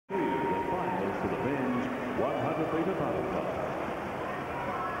the men's 100-metre butterfly.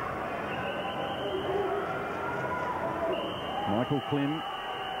 Michael Klim,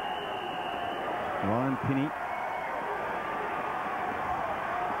 Ryan Pinney.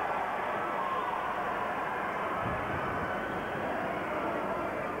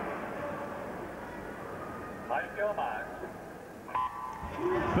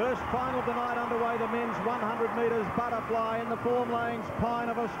 First final of the night underway, the men's 100 metres butterfly in the form lanes. Pine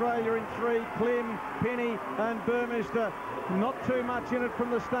of Australia in 3, Klim, Pinney and Burmester. Not too much in it from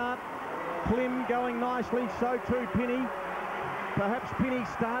the start. Klim going nicely, so too Pinney. Perhaps Pinney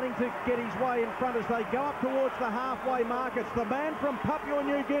starting to get his way in front as they go up towards the halfway mark. It's the man from Papua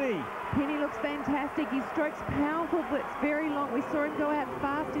New Guinea. Pinney looks fantastic. His stroke's powerful, but it's very long. We saw him go out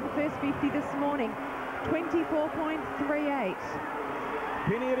fast in the first 50 this morning. 24.38.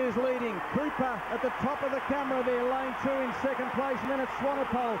 Pinney it is leading. Cooper at the top of the camera there, lane 2 in second place, and then it's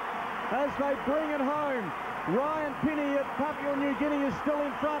Swanepoel as they bring it home. Ryan Pinney at Papua New Guinea is still in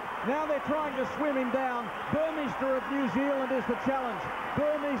front. Now they're trying to swim him down. Burmester of New Zealand is the challenge.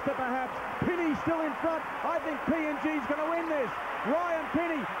 Burmester perhaps. Pinney still in front. I think PNG's going to win this. Ryan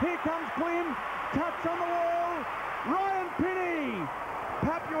Pinney. Here comes Klim. Touch on the wall. Ryan Pinney.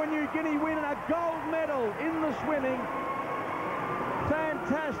 Papua New Guinea winning a gold medal in the swimming.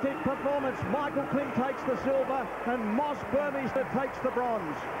 Fantastic performance. Michael Klim takes the silver and Moss Burmester takes the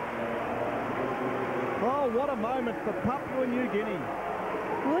bronze. Oh, what a moment for Papua New Guinea.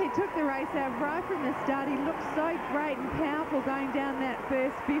 Well, he took the race out right from the start. He looked so great and powerful going down that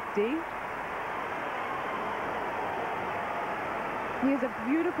first 50. He has a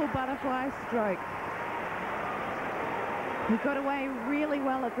beautiful butterfly stroke. He got away really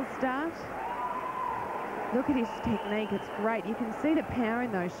well at the start. Look at his technique, it's great. You can see the power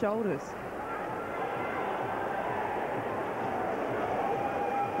in those shoulders.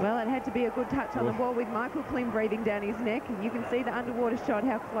 Well, it had to be a good touch on the wall with Michael Klim breathing down his neck. And you can see the underwater shot,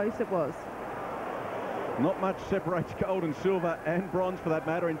 how close it was. Not much separates gold and silver and bronze for that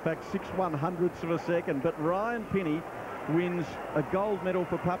matter. In fact, 6/100ths of a second. But Ryan Pinney wins a gold medal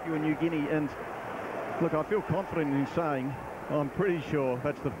for Papua New Guinea. And look, I feel confident in saying I'm pretty sure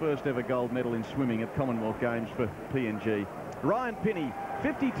that's the first ever gold medal in swimming at Commonwealth Games for PNG. Ryan Pinney,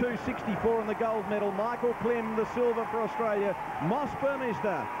 52.64 in the gold medal. Michael Klim, the silver for Australia. Moss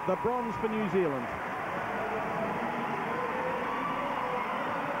Burmester, the bronze for New Zealand.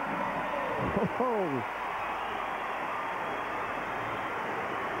 Oh.